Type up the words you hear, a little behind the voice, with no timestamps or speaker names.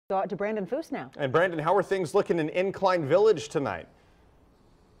Go out to Brandon Foose now. And Brandon, how are things looking in Incline Village tonight?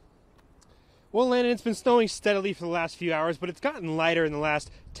 Well, Landon, it's been snowing steadily for the last few hours, but it's gotten lighter in the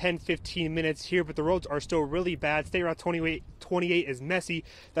last 10-15 minutes here, but the roads are still really bad. State Route 28 is messy.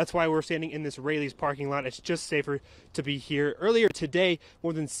 That's why we're standing in this Rayleigh's parking lot. It's just safer to be here. Earlier today,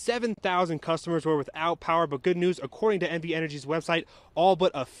 more than 7,000 customers were without power, but good news, according to NV Energy's website, all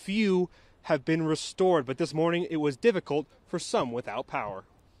but a few have been restored, but this morning it was difficult for some without power.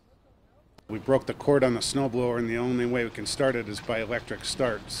 We broke the cord on the snowblower, and the only way we can start it is by electric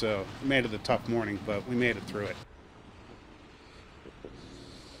start, so it made it a tough morning, but we made it through it.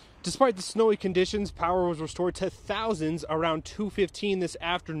 Despite the snowy conditions, power was restored to thousands around 2:15 this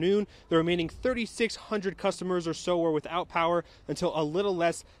afternoon. The remaining 3,600 customers or so were without power until a little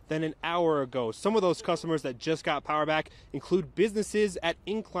less than an hour ago. Some of those customers that just got power back include businesses at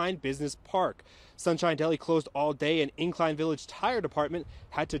Incline Business Park. Sunshine Deli closed all day, and Incline Village Tire Department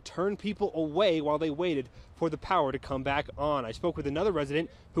had to turn people away while they waited for the power to come back on. I spoke with another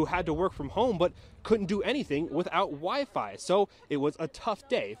resident who had to work from home but couldn't do anything without Wi-Fi, so it was a tough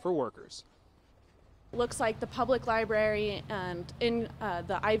day for workers. Looks like the public library and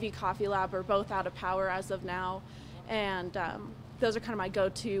the Ivy Coffee Lab are both out of power as of now, and those are kind of my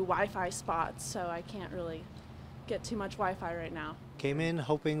go-to Wi-Fi spots, so I can't really get too much Wi-Fi right now. Came in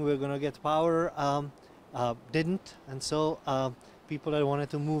hoping we were going to get power, didn't, and so people that wanted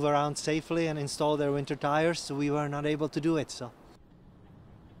to move around safely and install their winter tires, so we were not able to do it. So.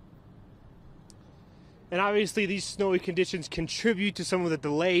 And obviously these snowy conditions contribute to some of the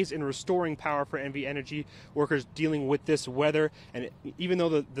delays in restoring power for NV Energy workers dealing with this weather. And even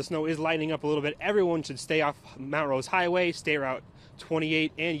though the snow is lightening up a little bit, everyone should stay off Mount Rose Highway, State Route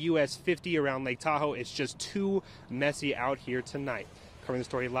 28 and US 50 around Lake Tahoe. It's just too messy out here tonight. Covering the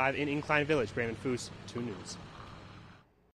story live in Incline Village, Brandon Foose, 2 News.